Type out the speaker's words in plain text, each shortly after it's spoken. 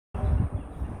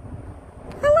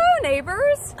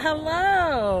neighbors.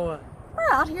 Hello.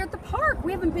 We're out here at the park.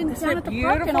 We haven't been Isn't down it at the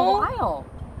park in a beautiful? while.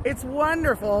 It's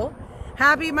wonderful.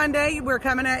 Happy Monday. We're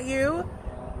coming at you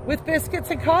with Biscuits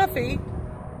and Coffee.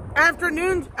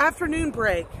 Afternoon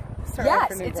break. Sorry,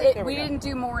 Yes, afternoon break. we didn't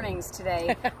do mornings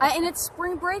today. And it's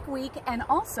spring break week and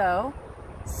also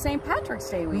St. Patrick's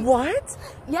Day week. What?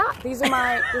 Yeah, this is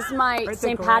my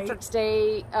St. Patrick's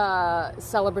Day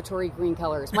celebratory green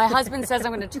colors. My husband says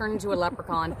I'm going to turn into a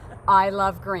leprechaun. I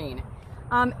love green.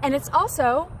 And it's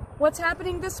also, what's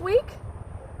happening this week?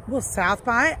 Well, South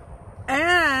by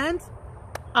and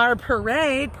our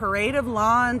Parade of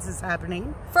Lawns is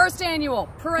happening. First annual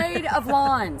Parade of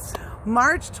Lawns.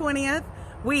 March 20th.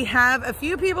 We have a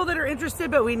few people that are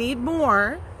interested, but we need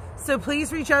more. So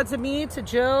please reach out to me, to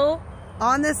Jill,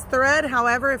 on this thread.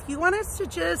 However, if you want us to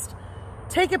just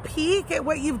take a peek at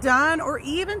what you've done, or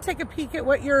even take a peek at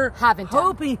what you're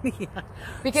hoping. Yeah.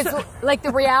 Because like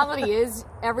the reality is,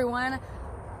 everyone,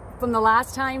 from the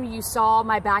last time you saw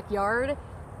my backyard,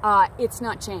 it's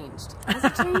not changed. Has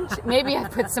it changed? Maybe I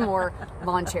put some more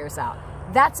lawn chairs out.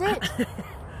 That's it.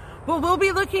 Well, we'll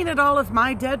be looking at all of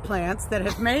my dead plants that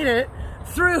have made it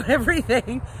through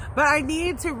everything, but I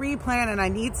need to replant and I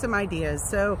need some ideas.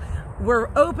 So we're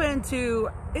open to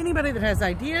anybody that has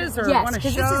ideas or want to show.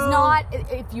 Yes, because this is not,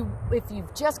 if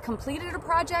you've just completed a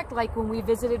project, like when we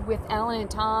visited with Ellen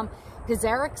and Tom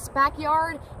Pizarik's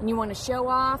backyard, and you want to show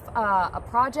off a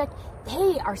project,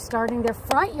 they are starting their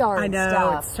front yard I know,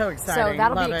 stuff. it's so exciting. So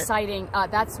that'll Love be it. exciting.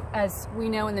 That's, as we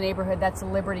know in the neighborhood, that's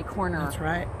Liberty Corner. That's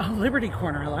right. Oh, Liberty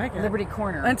Corner, I like it. Liberty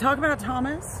Corner. And talk about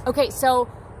Thomas. Okay, so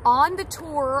on the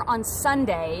tour on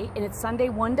Sunday, and it's Sunday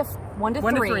 1 to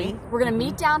 3, we're going to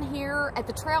meet down here at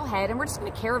the trailhead, and we're just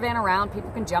going to caravan around. People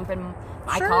can jump in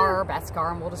my car or Beth's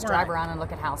car, and we'll just drive around and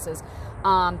look at houses.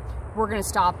 We're going to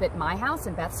stop at my house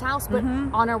and Beth's house, but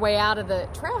on our way out of the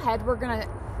trailhead, we're going to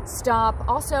stop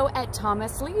also at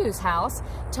Thomas Liu's house.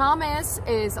 Thomas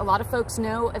is, a lot of folks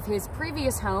know of his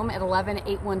previous home at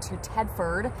 11812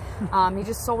 Tedford. He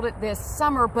just sold it this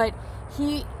summer, but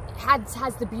he had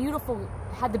the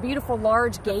beautiful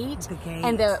large gate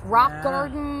and the rock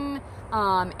garden,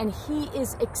 and he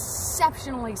is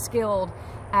exceptionally skilled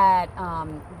at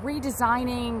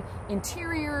redesigning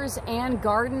interiors and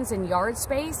gardens and yard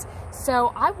space.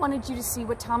 So I wanted you to see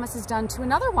what Thomas has done to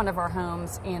another one of our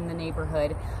homes in the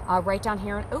neighborhood, right down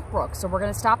here in Oak Brook. So we're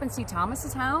going to stop and see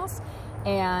Thomas's house,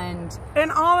 and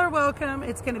all are welcome.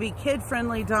 It's going to be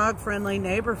kid-friendly, dog-friendly,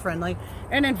 neighbor-friendly,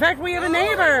 and in fact, we have a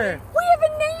neighbor. We have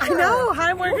a neighbor. I know.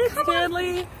 Hi, Morgan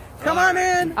Stanley. Come on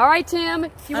in. All right, Tim.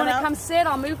 If you want to come sit,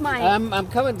 I'll move my. I'm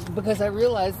coming because I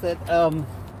realized that.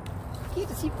 We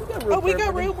got room. Oh, we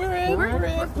got room. We're in. We're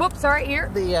in. Whoops, sorry.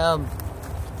 Here.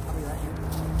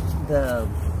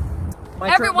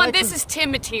 Everyone, this is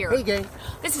Tim Mateer. Hey, gang.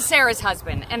 This is Sarah's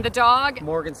husband, and the dog.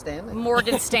 Morgan Stanley.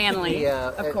 Morgan Stanley,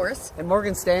 of course. And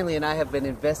Morgan Stanley and I have been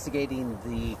investigating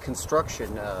the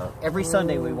construction. Every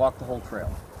Sunday we walk the whole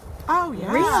trail. Oh,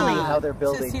 yeah. Really? How they're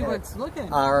building. To see what's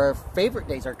looking. Our favorite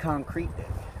days are concrete days.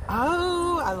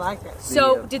 Oh, I like it.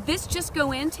 So, did this just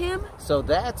go in, Tim? So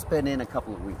that's been in a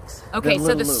couple of weeks. Okay,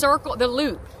 so the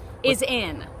loop is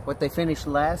in. What they finished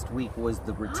last week was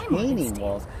the retaining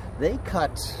walls. They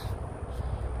cut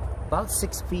about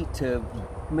 6 feet to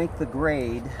make the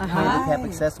grade handicap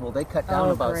accessible. They cut down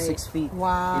about 6 feet into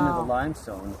the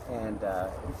limestone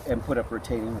and put up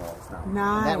retaining walls now.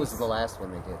 Nice. And that was the last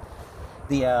one they did.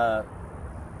 The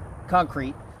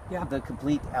concrete, the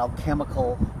complete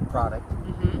alchemical product.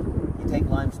 You take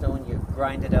limestone, you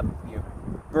grind it up, you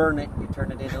burn it, you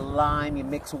turn it into lime, you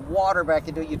mix water back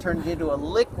into it, you turn it into a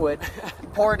liquid, you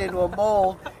pour it into a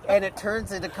mold, and it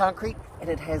turns into concrete, and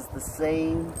it has the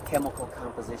same chemical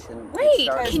composition. Wait,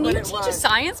 can you teach a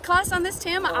science class on this,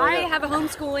 Tim? I have a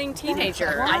homeschooling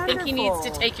teenager. I think he needs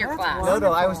to take your class.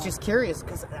 No, I was just curious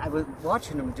because I was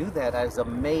watching him do that. I was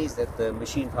amazed at the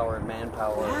machine power and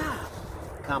manpower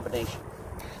combination.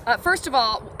 First of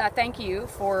all, thank you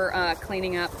for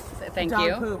cleaning up. Thank you.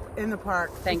 Dog poop in the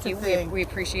park. Thank you. We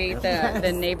appreciate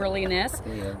the neighborliness.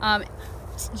 Yeah.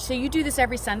 So you do this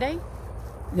every Sunday?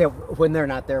 Yeah, when they're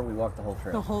not there, we walk the whole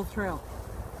trail. The whole trail.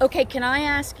 Okay, can I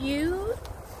ask you?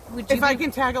 If I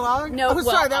can tag along? No,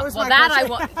 sorry, that was my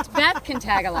question. Beth can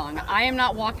tag along. I am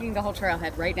not walking the whole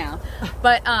trailhead right now,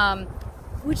 but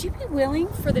would you be willing,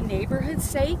 for the neighborhood's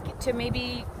sake, to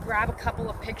maybe grab a couple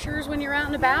of pictures when you're out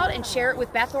and about and share it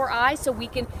with Beth or I so we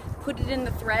can put it in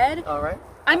the thread? All right.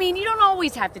 I mean, you don't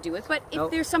always have to do it, but if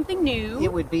there's something new,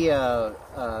 it would be a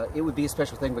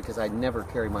special thing because I never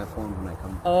carry my phone when I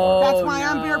come. Oh, that's why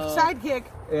I'm your sidekick.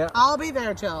 Yeah. I'll be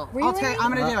there, Jill. Really?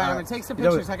 I'm gonna do it. I'm gonna take some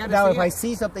pictures. I gotta see if I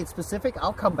see something specific,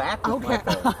 I'll come back with my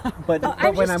phone. But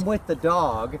I'm when I'm with the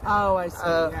dog, I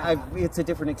see. it's a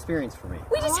different experience for me.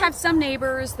 we just have some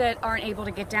neighbors that aren't able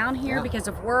to get down here because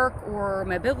of work or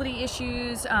mobility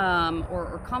issues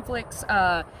or conflicts,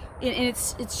 and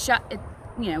it's shut.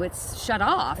 It's shut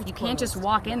off. You can't just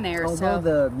walk in there. Although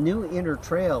the new inner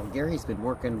trail, Gary's been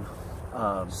working.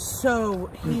 So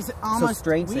he's almost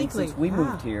strange weekly. thing since we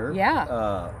moved here.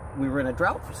 Yeah. We were in a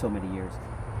drought for so many years,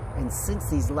 and since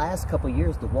these last couple of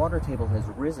years, the water table has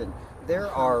risen. There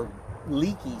are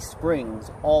leaky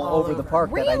springs all over the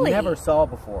park that I never saw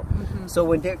before. So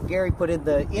when Gary put in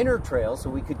the inner trail so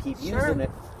we could keep using it,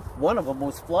 one of them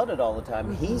was flooded all the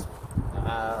time. He's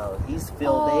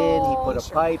filled in. He put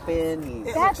a pipe in.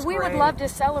 We would love to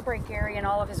celebrate Gary and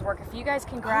all of his work. If you guys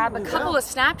can grab a couple of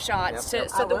snapshots so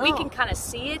that we can kind of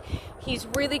see it. He's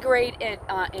really great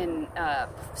at in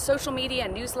social media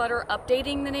and newsletter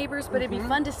updating the neighbors, but it'd be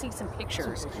fun to see some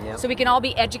pictures so we can all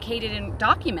be educated and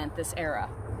document this era.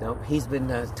 Nope, he's been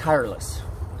tireless.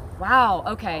 Wow,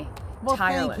 okay. Well,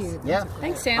 tireless. thank you. Yeah.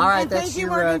 Thanks, Sam. All right, And that's thank you, your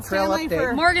Morgan trail Stanley,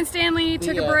 update. Morgan Stanley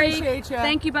took a break. Appreciate ya.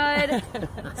 Thank you, bud.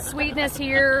 Sweetness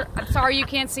here. I'm sorry you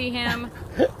can't see him.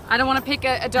 I don't want to pick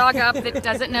a dog up that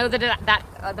doesn't know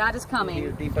that is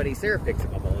coming. Buddy Sarah picks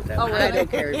him up all the time. Oh, really? I don't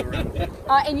carry him around.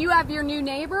 And you have your new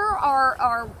neighbor,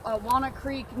 our Walnut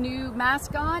Creek new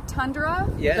mascot,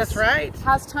 Tundra. Yes. That's right.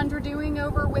 How's Tundra doing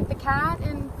over with the cat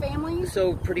and family?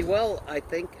 So pretty well, I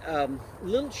think. A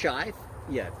little shy.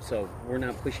 Yeah, so we're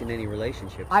not pushing any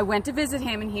relationships. I went to visit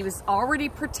him, and he was already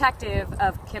protective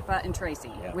of Kippa and Tracy,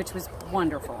 which was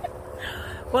wonderful.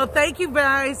 Well, thank you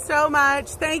guys so much.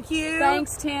 Thank you.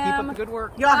 Thanks, Tim. Keep up the good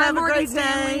work. Y'all have a Morgan great day.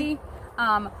 Stanley.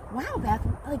 Wow, Beth,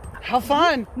 How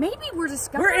fun. maybe we're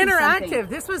discovering We're interactive. something.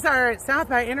 This was our South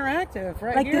by Interactive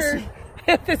right This- here.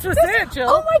 This was it, Jill.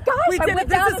 Oh my gosh! We I did went it.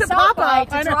 down This to is a South pop-up.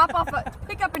 by to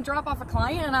pick up and drop off a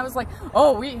client, and I was like,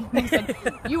 he said,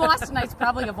 you Austinites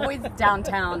probably avoid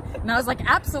downtown. And I was like,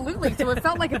 absolutely. So it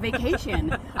felt like a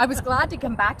vacation. I was glad to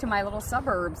come back to my little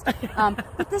suburbs.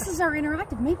 But this is our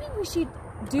interactive. Maybe we should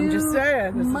do I'm just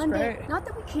saying, this is Monday. great. Not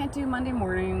that we can't do Monday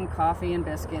morning coffee and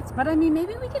biscuits, but I mean,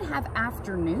 maybe we could have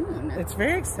afternoon. It's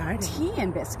very exciting. Tea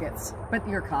and biscuits, but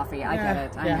your coffee, I get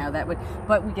it. I yeah. know that would,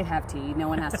 but we could have tea. No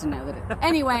one has to know that.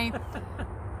 Anyway,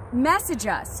 message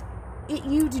us.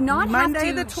 You do not Monday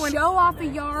have the to 20th. show off a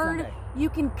yard. Sunday. You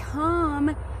can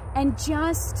come and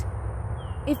just,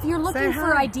 if you're looking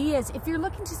for ideas, if you're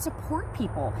looking to support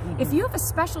people, if you have a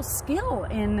special skill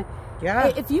in,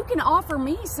 if you can offer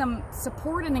me some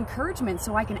support and encouragement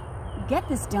so I can get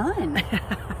this done.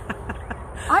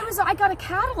 I got a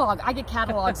catalog. I get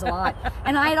catalogs a lot,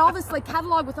 and I had all this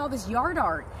catalog with all this yard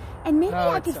art, and maybe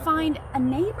I could find a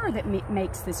neighbor that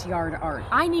makes this yard art.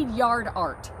 I need yard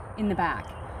art in the back.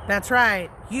 That's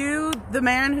right. You, the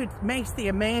man who makes the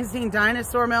amazing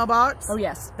dinosaur mailbox. Oh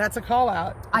yes, that's a call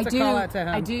out. I do. Call out to him.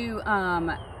 I do.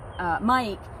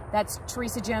 Mike, that's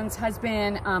Teresa Jones'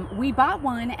 husband. We bought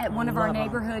one at one of our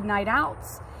neighborhood night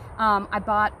outs. I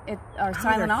bought it our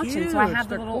silent auction, so I have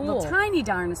the little tiny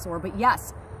dinosaur. But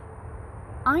yes,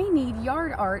 I need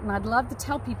yard art, and I'd love to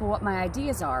tell people what my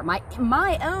ideas are. My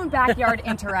own backyard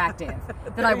interactive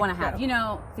that I want to have. You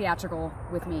know, theatrical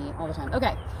with me all the time.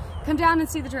 Okay, come down and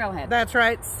see the trailhead. That's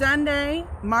right. Sunday,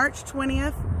 March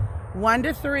 20th, 1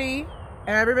 to 3.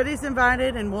 Everybody's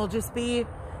invited, and we'll just be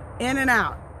in and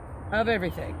out of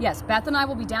everything. Yes, Beth and I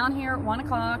will be down here at 1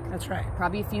 o'clock. That's right.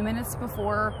 Probably a few minutes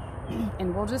before,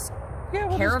 and we'll just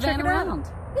we'll caravan just around.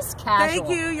 It's casual. Thank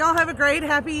you. Y'all have a great,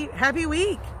 happy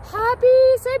week.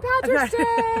 Happy St. Patrick's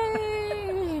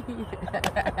Day!